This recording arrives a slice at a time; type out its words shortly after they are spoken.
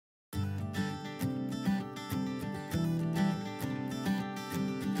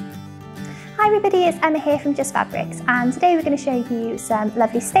Hi everybody, it's Emma here from Just Fabrics, and today we're going to show you some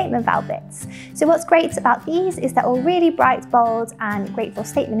lovely statement velvets. So what's great about these is they're all really bright, bold and great for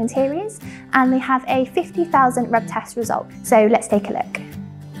statement interiors, and they have a 50,000 rub test result. So let's take a look.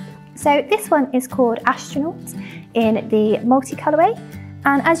 So this one is called Astronomy in the multi-colourway,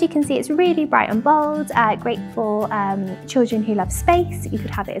 and as you can see it's really bright and bold, great for children who love space. You could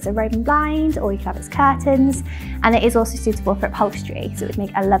have it as a roving blind or you could have it as curtains, and it is also suitable for upholstery, so it would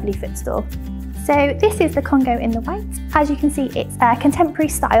make a lovely footstool. So this is the Congo in the white. As you can see, it's a contemporary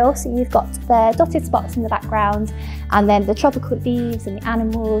style, so you've got the dotted spots in the background and then the tropical leaves and the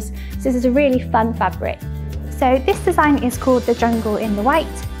animals. So this is a really fun fabric. So this design is called the jungle in the white.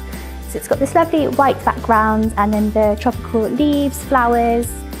 So it's got this lovely white background and then the tropical leaves,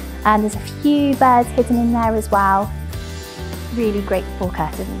 flowers, and there's a few birds hidden in there as well. Really great for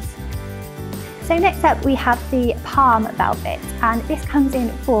curtains. So next up we have the palm velvet, and this comes in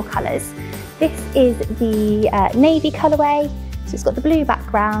 4 colours. This is the navy colourway, so it's got the blue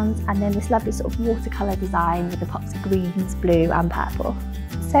background and then this lovely sort of watercolour design with the pops of greens, blue and purple.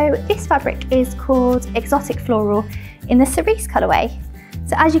 So this fabric is called Exotic Floral in the cerise colourway.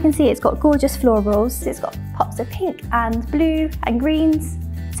 So as you can see, it's got gorgeous florals, it's got pops of pink and blue and greens.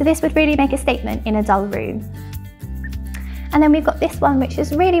 So this would really make a statement in a dull room. And then we've got this one which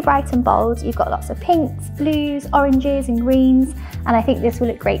is really bright and bold. You've got lots of pinks, blues, oranges and greens, and I think this will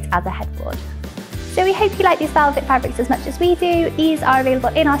look great as a headboard. So we hope you like these velvet fabrics as much as we do. These are available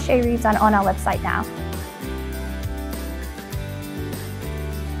in our showrooms and on our website now.